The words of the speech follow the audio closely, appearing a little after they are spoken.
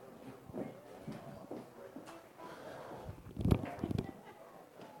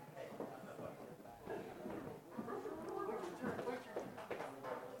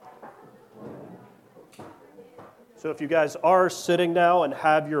So if you guys are sitting now and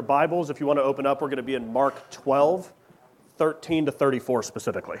have your Bibles, if you want to open up, we're going to be in Mark 12, 13 to 34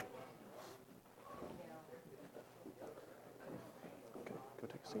 specifically. Okay, go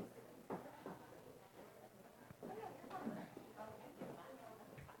take a seat.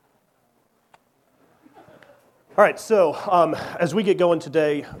 All right, so as we get going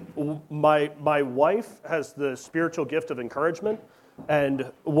today, my wife has the spiritual gift of encouragement.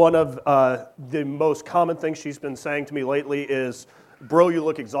 And one of the most common things she's been saying to me lately is, bro, you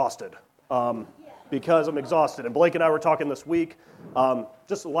look exhausted, because I'm exhausted. And Blake and I were talking this week.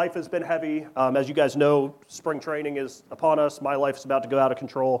 Just life has been heavy. As you guys know, spring training is upon us. My life is about to go out of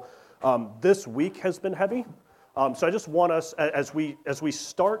control. This week has been heavy. So I just want us, as we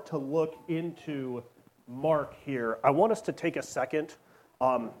start to look into Mark here, I want us to take a second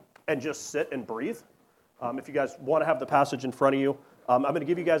and just sit and breathe. If you guys want to have the passage in front of you, I'm going to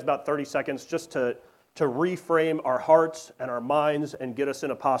give you guys about 30 seconds just to reframe our hearts and our minds and get us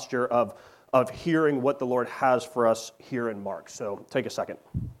in a posture of hearing what the Lord has for us here in Mark. So take a second.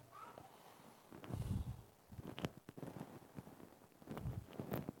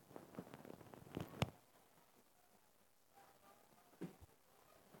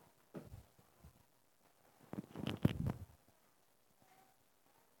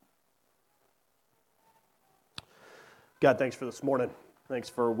 God, thanks for this morning. Thanks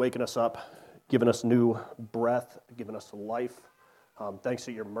for waking us up, giving us new breath, giving us life. Thanks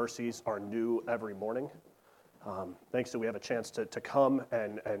that your mercies are new every morning. Thanks that we have a chance to come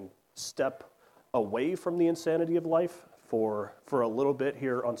and step away from the insanity of life for a little bit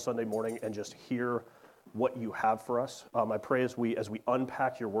here on Sunday morning and just hear what you have for us. I pray as we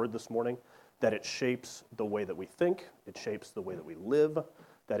unpack your word this morning that it shapes the way that we think, it shapes the way that we live,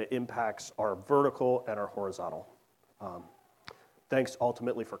 that it impacts our vertical and our horizontal. Thanks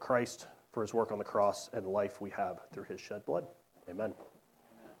ultimately for Christ, for his work on the cross, and life we have through his shed blood. Amen.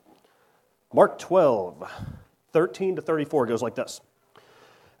 Mark 12, 13 to 34 goes like this.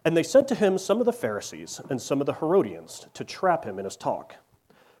 And they sent to him some of the Pharisees and some of the Herodians to trap him in his talk.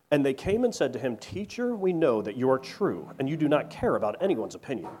 And they came and said to him, Teacher, we know that you are true, and you do not care about anyone's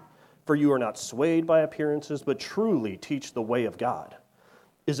opinion. For you are not swayed by appearances, but truly teach the way of God.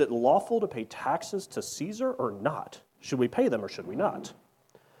 Is it lawful to pay taxes to Caesar or not? Should we pay them or should we not?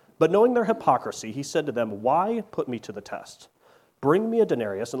 But knowing their hypocrisy, he said to them, Why put me to the test? Bring me a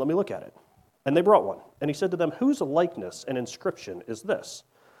denarius and let me look at it. And they brought one. And he said to them, Whose likeness and inscription is this?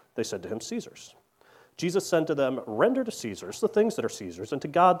 They said to him, Caesar's. Jesus said to them, Render to Caesar's the things that are Caesar's, and to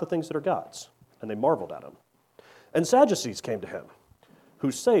God the things that are God's. And they marveled at him. And Sadducees came to him, who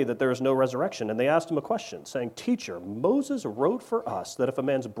say that there is no resurrection. And they asked him a question, saying, Teacher, Moses wrote for us that if a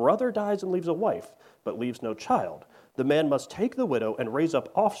man's brother dies and leaves a wife, but leaves no child, the man must take the widow and raise up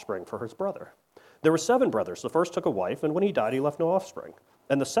offspring for his brother. There were 7 brothers. The first took a wife, and when he died, he left no offspring.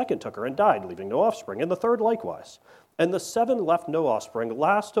 And the second took her and died, leaving no offspring. And the third likewise. And the 7 left no offspring.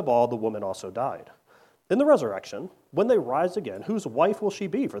 Last of all, the woman also died. In the resurrection, when they rise again, whose wife will she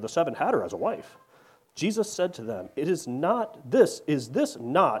be? For the 7 had her as a wife. Jesus said to them, Is this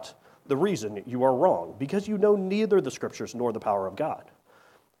not the reason you are wrong? Because you know neither the Scriptures nor the power of God.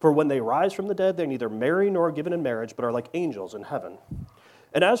 For when they rise from the dead, they neither marry nor are given in marriage, but are like angels in heaven.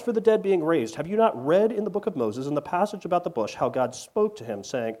 And as for the dead being raised, have you not read in the book of Moses, in the passage about the bush, how God spoke to him,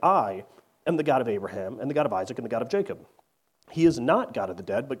 saying, I am the God of Abraham, and the God of Isaac, and the God of Jacob? He is not God of the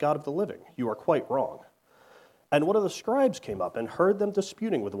dead, but God of the living. You are quite wrong. And one of the scribes came up and heard them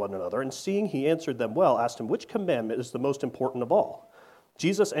disputing with one another, and seeing he answered them well, asked him, Which commandment is the most important of all?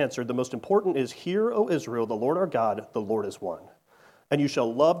 Jesus answered, The most important is, Hear, O Israel, the Lord our God, the Lord is one. And you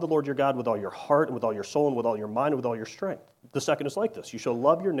shall love the Lord your God with all your heart, and with all your soul, and with all your mind, and with all your strength. The second is like this, You shall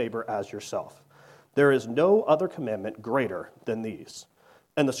love your neighbor as yourself. There is no other commandment greater than these.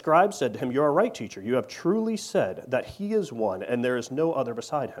 And the scribe said to him, You are right, teacher. You have truly said that he is one, and there is no other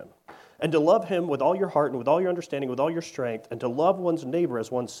beside him. And to love him with all your heart and with all your understanding, with all your strength, and to love one's neighbor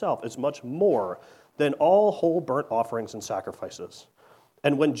as oneself is much more than all whole burnt offerings and sacrifices.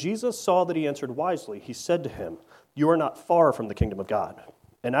 And when Jesus saw that he answered wisely, he said to him, You are not far from the kingdom of God.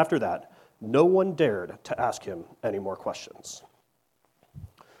 And after that, no one dared to ask him any more questions.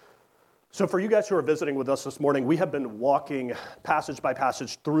 So for you guys who are visiting with us this morning, we have been walking passage by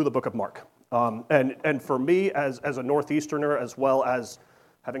passage through the book of Mark. And for me, as a Northeasterner, as well as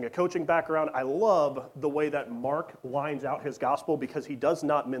having a coaching background, I love the way that Mark lines out his gospel because he does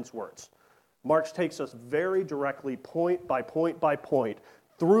not mince words. Mark takes us very directly, point by point by point,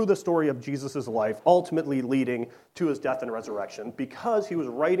 through the story of Jesus' life, ultimately leading to his death and resurrection, because he was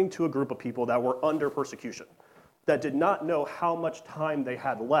writing to a group of people that were under persecution. that did not know how much time they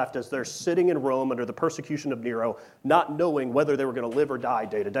had left as they're sitting in Rome under the persecution of Nero, not knowing whether they were going to live or die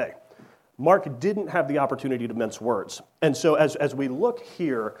day to day. Mark didn't have the opportunity to mince words. And so as we look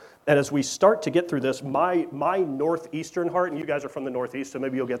here, and as we start to get through this, my northeastern heart, and you guys are from the Northeast, so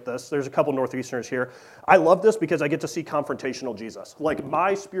maybe you'll get this. There's a couple Northeasterners here. I love this because I get to see confrontational Jesus. Like,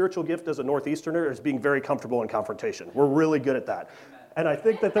 my spiritual gift as a Northeasterner is being very comfortable in confrontation. We're really good at that. And I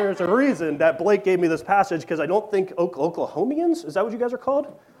think that there's a reason that Blake gave me this passage, because I don't think Oklahomians, is that what you guys are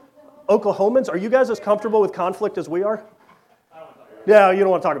called? Oklahomans? Are you guys as comfortable with conflict as we are? Yeah, you don't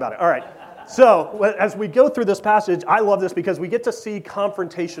want to talk about it. All right. So as we go through this passage, I love this because we get to see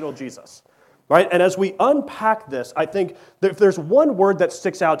confrontational Jesus, right? And as we unpack this, I think that if there's one word that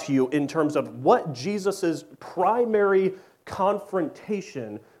sticks out to you in terms of what Jesus's primary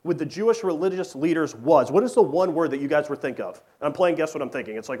confrontation with the Jewish religious leaders was, what is the one word that you guys would think of? And I'm playing Guess What I'm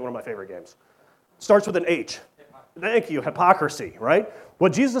Thinking. It's like one of my favorite games. Starts with an H. Thank you, hypocrisy, right?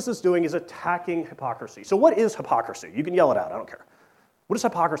 What Jesus is doing is attacking hypocrisy. So what is hypocrisy? You can yell it out, I don't care. What does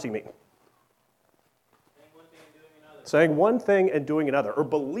hypocrisy mean? Saying one thing and doing another, or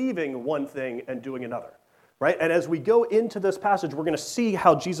believing one thing and doing another, right? And as we go into this passage, we're going to see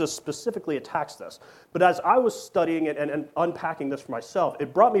how Jesus specifically attacks this. But as I was studying it and unpacking this for myself,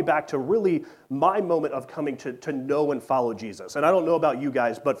 it brought me back to really my moment of coming to know and follow Jesus. And I don't know about you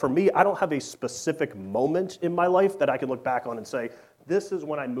guys, but for me, I don't have a specific moment in my life that I can look back on and say, this is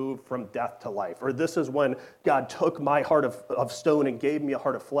when I moved from death to life, or this is when God took my heart of stone and gave me a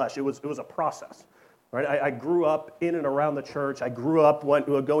heart of flesh. It was a process. Right? I grew up in and around the church. I grew up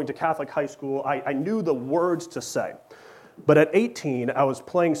going to Catholic high school. I knew the words to say. But at 18, I was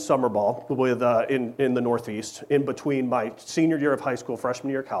playing summer ball with in the Northeast in between my senior year of high school, freshman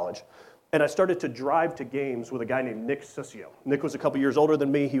year of college. And I started to drive to games with a guy named Nick Sissio. Nick was a couple years older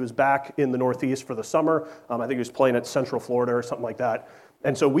than me. He was back in the Northeast for the summer. I think he was playing at Central Florida or something like that.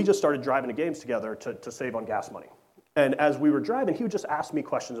 And so we just started driving to games together to save on gas money. And as we were driving, he would just ask me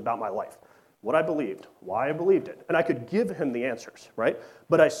questions about my life. What I believed, why I believed it. And I could give him the answers, right?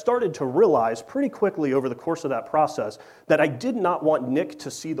 But I started to realize pretty quickly over the course of that process that I did not want Nick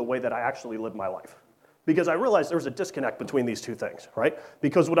to see the way that I actually lived my life. Because I realized there was a disconnect between these two things, right?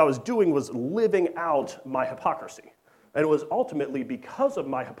 Because what I was doing was living out my hypocrisy. And it was ultimately because of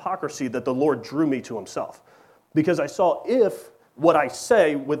my hypocrisy that the Lord drew me to himself. Because I saw if what I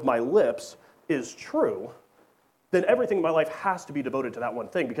say with my lips is true, then everything in my life has to be devoted to that one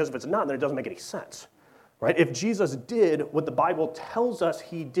thing, because if it's not, then it doesn't make any sense, right? If Jesus did what the Bible tells us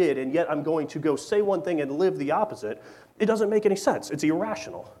he did, and yet I'm going to go say one thing and live the opposite, it doesn't make any sense. It's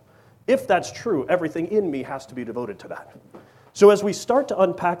irrational. If that's true, everything in me has to be devoted to that. So as we start to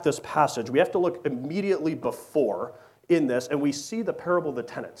unpack this passage, we have to look immediately before in this, and we see the parable of the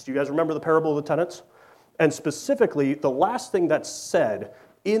tenants. Do you guys remember the parable of the tenants? And specifically, the last thing that's said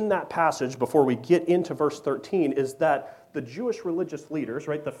in that passage, before we get into verse 13, is that the Jewish religious leaders,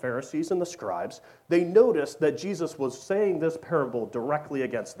 right, the Pharisees and the scribes, they noticed that Jesus was saying this parable directly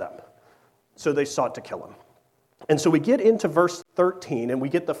against them. So they sought to kill him. And so we get into verse 13, and we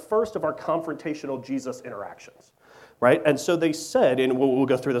get the first of our confrontational Jesus interactions, right? And so they said, and we'll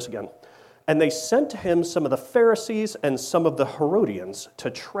go through this again, and they sent to him some of the Pharisees and some of the Herodians to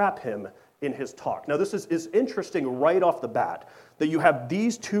trap him in his talk. Now, this is interesting right off the bat, that you have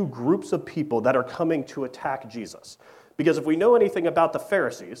these two groups of people that are coming to attack Jesus. Because if we know anything about the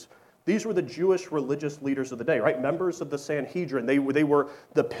Pharisees, these were the Jewish religious leaders of the day, right? Members of the Sanhedrin. They were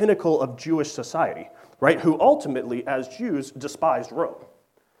the pinnacle of Jewish society, right? Who ultimately, as Jews, despised Rome.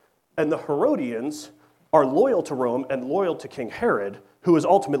 And the Herodians are loyal to Rome and loyal to King Herod, who is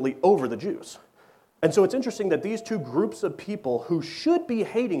ultimately over the Jews. And so it's interesting that these two groups of people who should be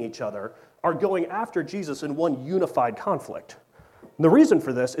hating each other are going after Jesus in one unified conflict. And the reason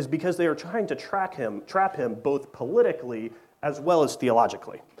for this is because they are trying to trap him both politically as well as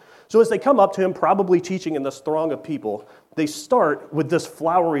theologically. So as they come up to him, probably teaching in this throng of people, they start with this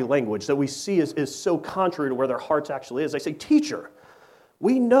flowery language that we see is so contrary to where their hearts actually is. They say, "Teacher,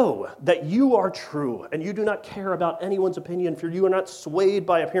 we know that you are true, and you do not care about anyone's opinion, for you are not swayed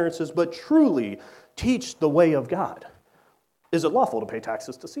by appearances, but truly teach the way of God. Is it lawful to pay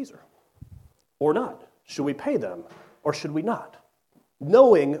taxes to Caesar or not? Should we pay them or should we not?"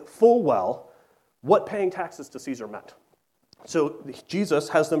 Knowing full well what paying taxes to Caesar meant. So Jesus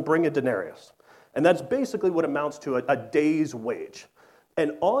has them bring a denarius. And that's basically what amounts to a day's wage.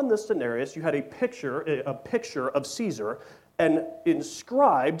 And on this denarius, you had a picture of Caesar, and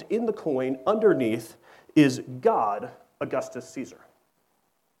inscribed in the coin underneath is God, Augustus Caesar.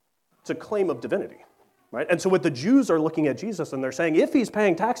 It's a claim of divinity, right? And so what the Jews are looking at Jesus, and they're saying, if he's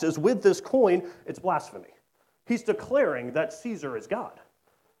paying taxes with this coin, it's blasphemy. He's declaring that Caesar is God,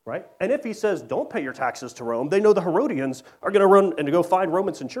 right? And if he says, don't pay your taxes to Rome, they know the Herodians are going to run and go find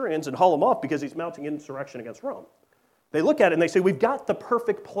Roman centurions and haul him off because he's mounting insurrection against Rome. They look at it and they say, we've got the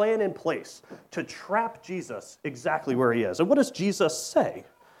perfect plan in place to trap Jesus exactly where he is. And what does Jesus say?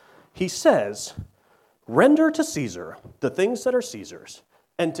 He says, render to Caesar the things that are Caesar's,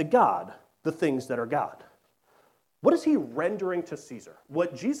 and to God the things that are God. What is he rendering to Caesar?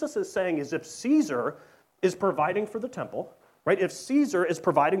 What Jesus is saying is if Caesar is providing for the temple, right? If Caesar is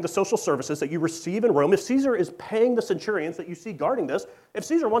providing the social services that you receive in Rome, if Caesar is paying the centurions that you see guarding this, if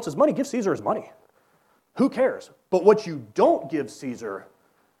Caesar wants his money, give Caesar his money. Who cares? But what you don't give Caesar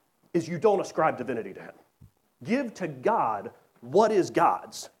is you don't ascribe divinity to him. Give to God what is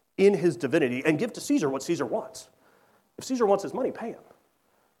God's in his divinity, and give to Caesar what Caesar wants. If Caesar wants his money, pay him.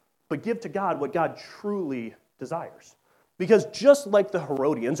 But give to God what God truly desires. Because just like the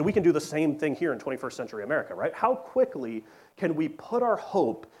Herodians, we can do the same thing here in 21st century America, right? How quickly can we put our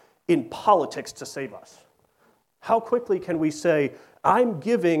hope in politics to save us? How quickly can we say, I'm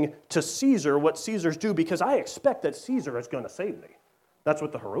giving to Caesar what Caesar's due because I expect that Caesar is going to save me. That's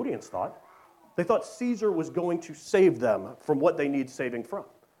what the Herodians thought. They thought Caesar was going to save them from what they need saving from.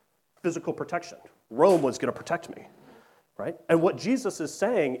 Physical protection. Rome was going to protect me, right? And what Jesus is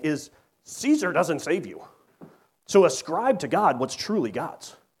saying is Caesar doesn't save you. So ascribe to God what's truly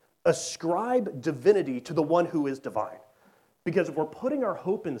God's. Ascribe divinity to the one who is divine. Because if we're putting our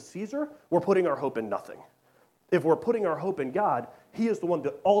hope in Caesar, we're putting our hope in nothing. If we're putting our hope in God, he is the one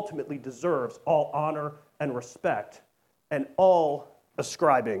that ultimately deserves all honor and respect and all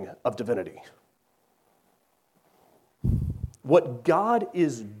ascribing of divinity. What God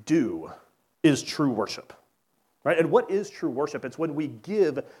is due is true worship, right? And what is true worship? It's when we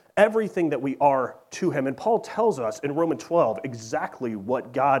give everything that we are to him. And Paul tells us in Romans 12 exactly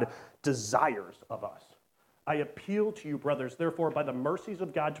what God desires of us. I appeal to you, brothers, therefore, by the mercies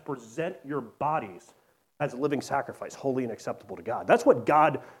of God, to present your bodies as a living sacrifice, holy and acceptable to God. That's what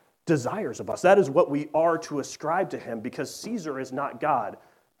God desires of us. That is what we are to ascribe to him, because Caesar is not God,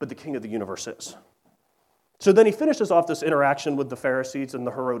 but the king of the universe is. So then he finishes off this interaction with the Pharisees and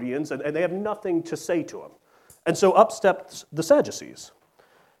the Herodians, and they have nothing to say to him. And so up stepped the Sadducees.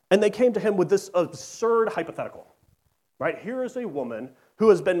 And they came to him with this absurd hypothetical, right? Here is a woman who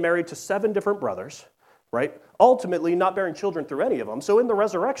has been married to 7 different brothers, right? Ultimately not bearing children through any of them. So in the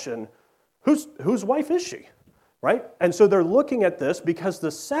resurrection, whose wife is she, right? And so they're looking at this because the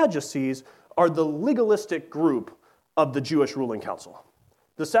Sadducees are the legalistic group of the Jewish ruling council.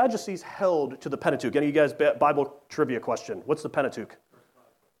 The Sadducees held to the Pentateuch. Any of you guys, Bible trivia question? What's the Pentateuch?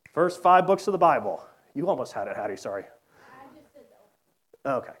 First 5 books of the Bible. You almost had it, Hattie, sorry. I just said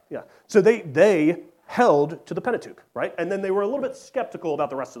that. Okay, yeah. So they held to the Pentateuch, right? And then they were a little bit skeptical about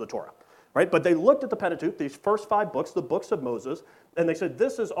the rest of the Torah, right? But they looked at the Pentateuch, these first 5 books, the books of Moses, and they said,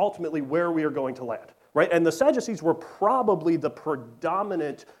 this is ultimately where we are going to land, right? And the Sadducees were probably the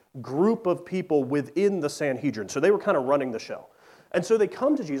predominant group of people within the Sanhedrin. So they were kind of running the show. And so they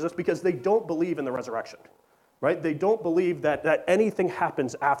come to Jesus because they don't believe in the resurrection, right? They don't believe that anything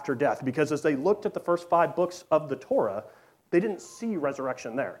happens after death, because as they looked at the first 5 books of the Torah, they didn't see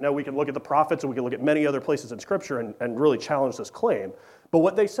resurrection there. Now, we can look at the prophets and we can look at many other places in Scripture and really challenge this claim. But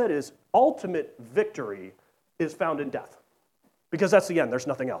what they said is ultimate victory is found in death, because that's the end. There's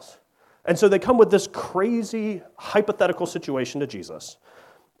nothing else. And so they come with this crazy hypothetical situation to Jesus.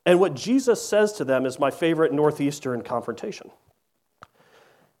 And what Jesus says to them is my favorite Northeastern confrontation.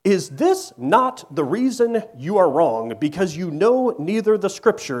 Is this not the reason you are wrong, because you know neither the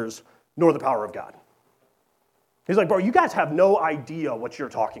Scriptures nor the power of God? He's like, bro, you guys have no idea what you're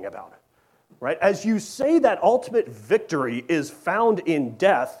talking about, right? As you say that ultimate victory is found in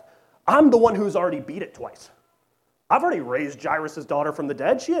death, I'm the one who's already beat it twice. I've already raised Jairus' daughter from the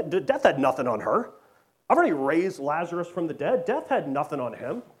dead. Death had nothing on her. I've already raised Lazarus from the dead. Death had nothing on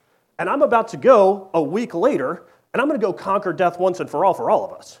him. And I'm about to go a week later, and I'm going to go conquer death once and for all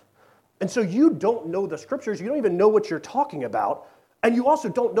of us. And so you don't know the Scriptures. You don't even know what you're talking about. And you also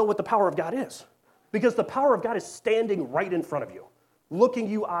don't know what the power of God is. Because the power of God is standing right in front of you, looking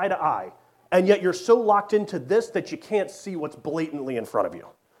you eye to eye. And yet you're so locked into this that you can't see what's blatantly in front of you.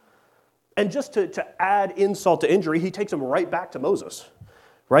 And just to add insult to injury, he takes him right back to Moses,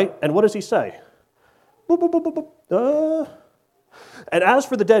 right? And what does he say? Boop, boop, boop, boop, boop. And as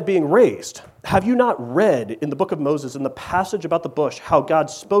for the dead being raised, have you not read in the book of Moses, in the passage about the bush, how God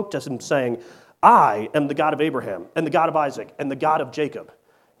spoke to him saying, I am the God of Abraham and the God of Isaac and the God of Jacob.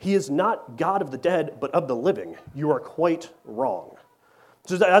 He is not God of the dead, but of the living. You are quite wrong.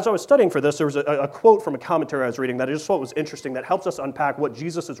 So as I was studying for this, there was a quote from a commentary I was reading that I just thought was interesting, that helps us unpack what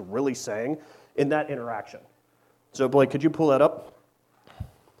Jesus is really saying in that interaction. So, Blake, could you pull that up?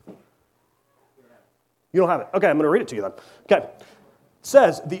 You don't have it. Okay, I'm going to read it to you then. Okay. It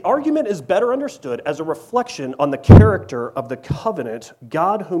says, the argument is better understood as a reflection on the character of the covenant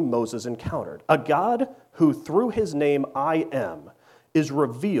God whom Moses encountered, a God who, through his name I am, is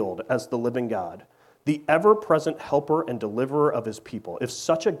revealed as the living God, the ever-present helper and deliverer of his people. If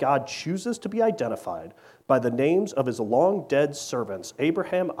such a God chooses to be identified by the names of his long-dead servants,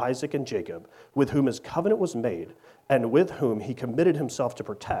 Abraham, Isaac, and Jacob, with whom his covenant was made, and with whom he committed himself to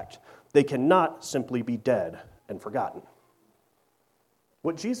protect, they cannot simply be dead and forgotten.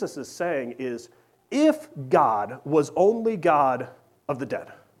 What Jesus is saying is, if God was only God of the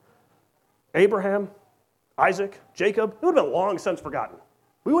dead, Abraham, Isaac, Jacob, it would have been long since forgotten.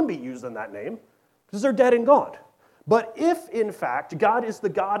 We wouldn't be using that name because they're dead and gone. But if, in fact, God is the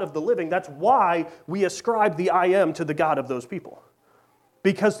God of the living, that's why we ascribe the I am to the God of those people.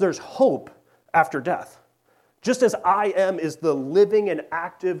 Because there's hope after death. Just as I am is the living and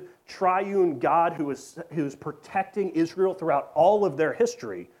active triune God who is protecting Israel throughout all of their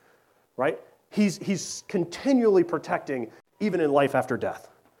history, right? He's continually protecting even in life after death.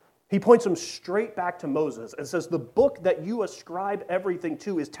 He points them straight back to Moses and says, the book that you ascribe everything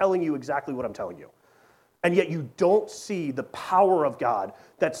to is telling you exactly what I'm telling you. And yet you don't see the power of God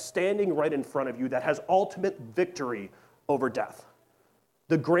that's standing right in front of you that has ultimate victory over death.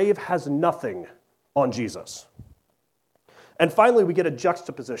 The grave has nothing on Jesus. And finally, we get a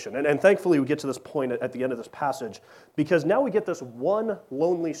juxtaposition. And thankfully, we get to this point at the end of this passage, because now we get this one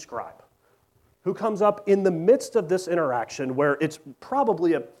lonely scribe who comes up in the midst of this interaction where it's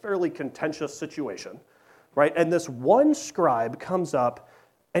probably a fairly contentious situation, right? And this one scribe comes up,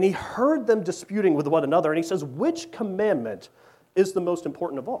 and he heard them disputing with one another, and he says, which commandment is the most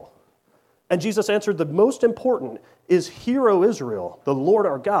important of all? And Jesus answered, the most important is, hear, O Israel, the Lord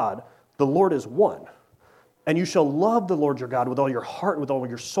our God, the Lord is one. And you shall love the Lord your God with all your heart, with all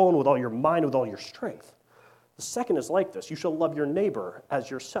your soul, and with all your mind, with all your strength. The second is like this, you shall love your neighbor as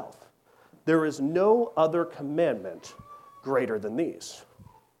yourself. There is no other commandment greater than these.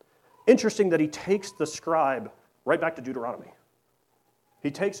 Interesting that he takes the scribe right back to Deuteronomy.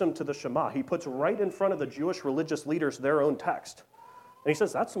 He takes him to the Shema. He puts right in front of the Jewish religious leaders their own text. And he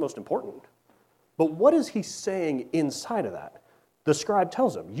says, that's the most important. But what is he saying inside of that? The scribe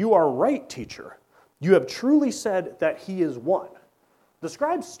tells him, you are right, teacher. You have truly said that he is one. The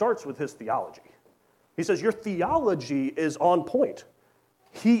scribe starts with his theology. He says, your theology is on point.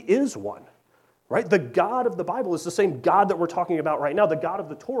 He is one, right? The God of the Bible is the same God that we're talking about right now. The God of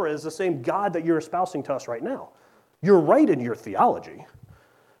the Torah is the same God that you're espousing to us right now. You're right in your theology,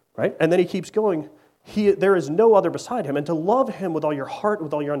 right? And then he keeps going. There is no other beside him. And to love him with all your heart,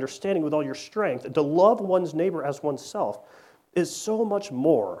 with all your understanding, with all your strength, and to love one's neighbor as oneself is so much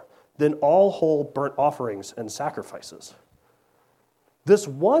more than all whole burnt offerings and sacrifices. This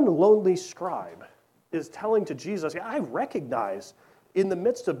one lonely scribe is telling to Jesus, I recognize in the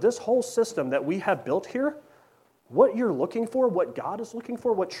midst of this whole system that we have built here, what you're looking for, what God is looking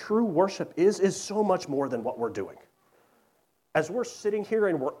for, what true worship is so much more than what we're doing. As we're sitting here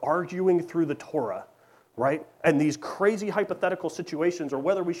and we're arguing through the Torah, right, and these crazy hypothetical situations, or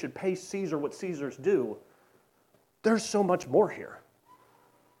whether we should pay Caesar what Caesar's due, there's so much more here.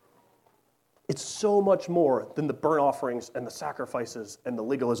 It's so much more than the burnt offerings and the sacrifices and the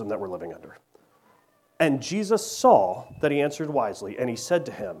legalism that we're living under. And Jesus saw that he answered wisely, and he said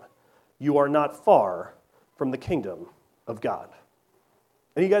to him, you are not far from the kingdom of God.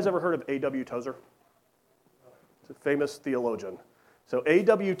 Any of you guys ever heard of A.W. Tozer? He's a famous theologian. So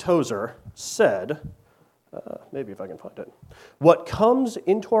A.W. Tozer said, maybe if I can find it, what comes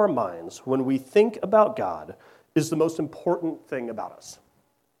into our minds when we think about God is the most important thing about us.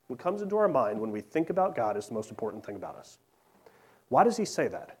 What comes into our mind when we think about God is the most important thing about us. Why does he say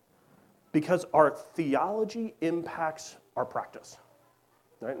that? Because our theology impacts our practice.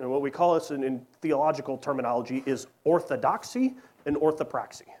 Right? And what we call this in theological terminology is orthodoxy and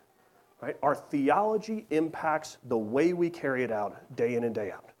orthopraxy. Right? Our theology impacts the way we carry it out day in and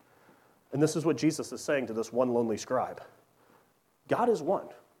day out. And this is what Jesus is saying to this one lonely scribe. God is one.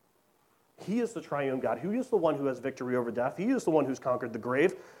 He is the triune God. He is the one who has victory over death. He is the one who's conquered the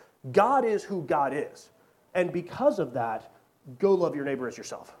grave. God is who God is. And because of that, go love your neighbor as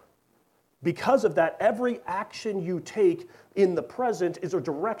yourself. Because of that, every action you take in the present is a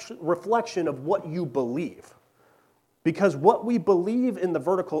direct reflection of what you believe. Because what we believe in the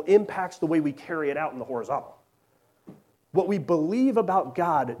vertical impacts the way we carry it out in the horizontal. What we believe about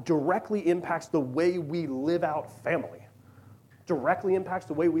God directly impacts the way we live out family. directly impacts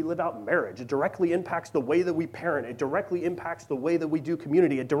the way we live out marriage. It directly impacts the way that we parent. It directly impacts the way that we do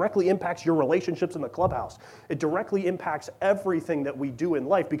community. It directly impacts your relationships in the clubhouse. It directly impacts everything that we do in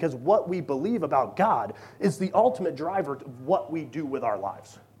life, because what we believe about God is the ultimate driver of what we do with our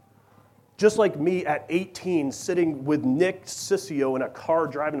lives. Just like me at 18 sitting with Nick Sissio in a car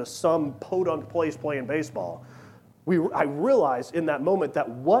driving to some podunk place playing baseball, I realized in that moment that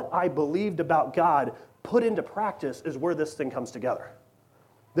what I believed about God put into practice is where this thing comes together.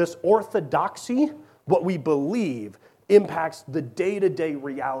 This orthodoxy, what we believe, impacts the day-to-day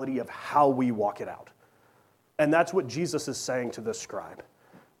reality of how we walk it out. And that's what Jesus is saying to this scribe,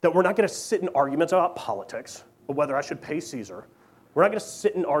 that we're not going to sit in arguments about politics, or whether I should pay Caesar. We're not going to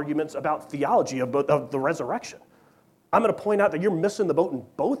sit in arguments about theology of the resurrection. I'm going to point out that you're missing the boat in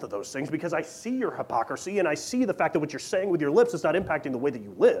both of those things, because I see your hypocrisy and I see the fact that what you're saying with your lips is not impacting the way that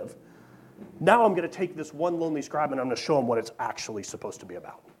you live. Now I'm going to take this one lonely scribe and I'm going to show him what it's actually supposed to be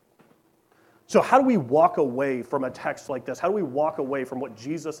about. So how do we walk away from a text like this? How do we walk away from what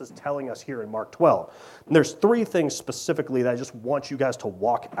Jesus is telling us here in Mark 12? And there's three things specifically that I just want you guys to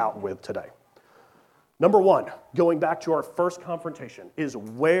walk out with today. Number one, going back to our first confrontation, is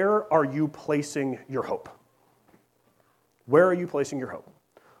where are you placing your hope? Where are you placing your hope?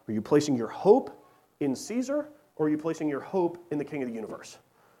 Are you placing your hope in Caesar, or are you placing your hope in the King of the universe?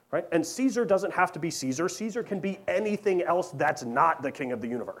 Right? And Caesar doesn't have to be Caesar. Caesar can be anything else that's not the King of the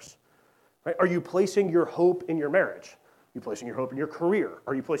universe. Right? Are you placing your hope in your marriage? Are you placing your hope in your career?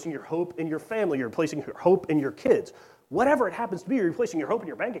 Are you placing your hope in your family? Are you placing your hope in your kids? Whatever it happens to be, are you placing your hope in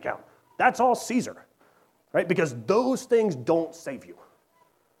your bank account? That's all Caesar. Right? Because those things don't save you.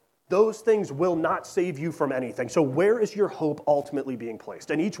 Those things will not save you from anything. So where is your hope ultimately being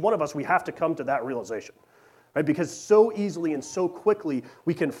placed? And each one of us, we have to come to that realization. Right? Because so easily and so quickly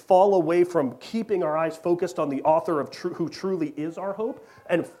we can fall away from keeping our eyes focused on the author of who truly is our hope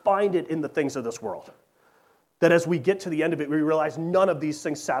and find it in the things of this world. That as we get to the end of it, we realize none of these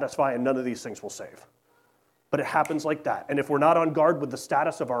things satisfy and none of these things will save. But it happens like that. And if we're not on guard with the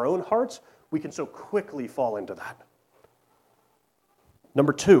status of our own hearts, we can so quickly fall into that.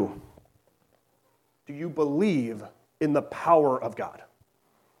 Number two, do you believe in the power of God?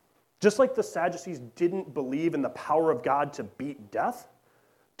 Just like the Sadducees didn't believe in the power of God to beat death,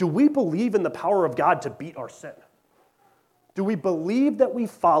 do we believe in the power of God to beat our sin? Do we believe that we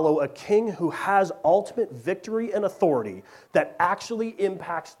follow a king who has ultimate victory and authority that actually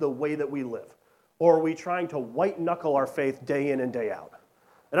impacts the way that we live? Or are we trying to white-knuckle our faith day in and day out?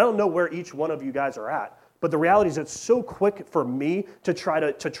 And I don't know where each one of you guys are at, but the reality is it's so quick for me to try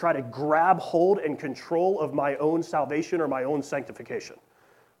to grab hold and control of my own salvation or my own sanctification.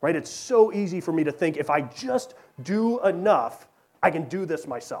 Right? It's so easy for me to think if I just do enough, I can do this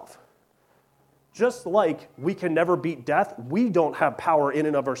myself. Just like we can never beat death, we don't have power in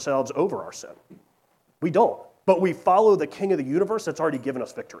and of ourselves over our sin. We don't. But we follow the King of the universe that's already given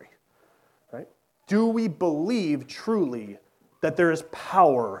us victory. Right? Do we believe truly that there is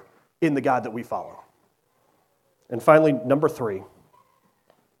power in the God that we follow? And finally, number three,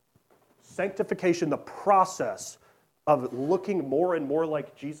 sanctification, the process of looking more and more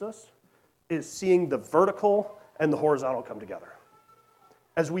like Jesus, is seeing the vertical and the horizontal come together.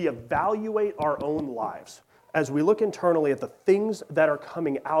 As we evaluate our own lives, as we look internally at the things that are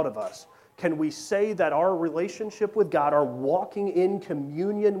coming out of us, can we say that our relationship with God, our walking in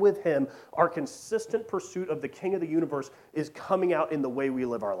communion with Him, our consistent pursuit of the King of the universe is coming out in the way we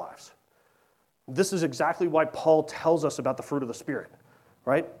live our lives? This is exactly why Paul tells us about the fruit of the Spirit.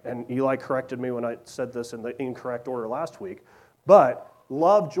 Right? And Eli corrected me when I said this in the incorrect order last week. But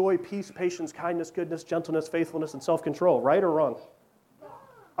love, joy, peace, patience, kindness, goodness, gentleness, faithfulness, and self-control. Right or wrong?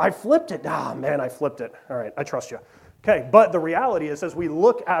 I flipped it. I flipped it. All right, I trust you. Okay, but the reality is as we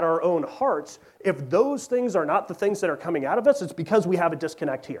look at our own hearts, if those things are not the things that are coming out of us, it's because we have a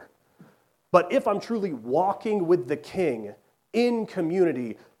disconnect here. But if I'm truly walking with the King in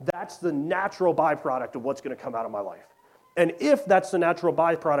community, that's the natural byproduct of what's going to come out of my life. And if that's the natural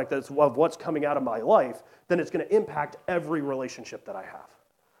byproduct of what's coming out of my life, then it's going to impact every relationship that I have.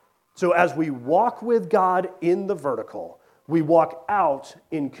 So as we walk with God in the vertical, we walk out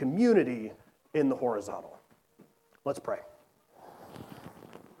in community in the horizontal. Let's pray.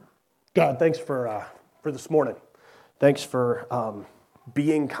 God, thanks for this morning. Thanks for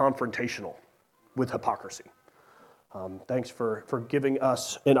being confrontational with hypocrisy. Thanks for giving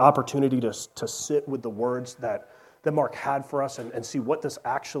us an opportunity to sit with the words that Mark had for us and see what this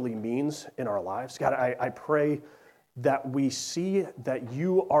actually means in our lives. God, I pray that we see that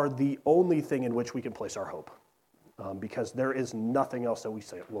you are the only thing in which we can place our hope, because there is nothing else that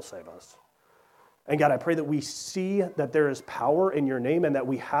will save us. And God, I pray that we see that there is power in your name and that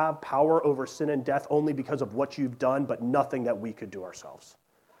we have power over sin and death only because of what you've done, but nothing that we could do ourselves.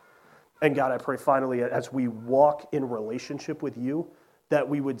 And God, I pray finally, as we walk in relationship with you, that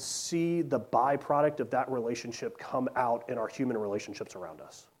we would see the byproduct of that relationship come out in our human relationships around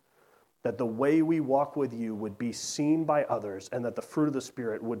us. That the way we walk with you would be seen by others, and that the fruit of the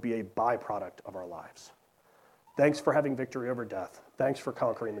Spirit would be a byproduct of our lives. Thanks for having victory over death. Thanks for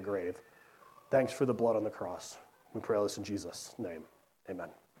conquering the grave. Thanks for the blood on the cross. We pray all this in Jesus' name. Amen.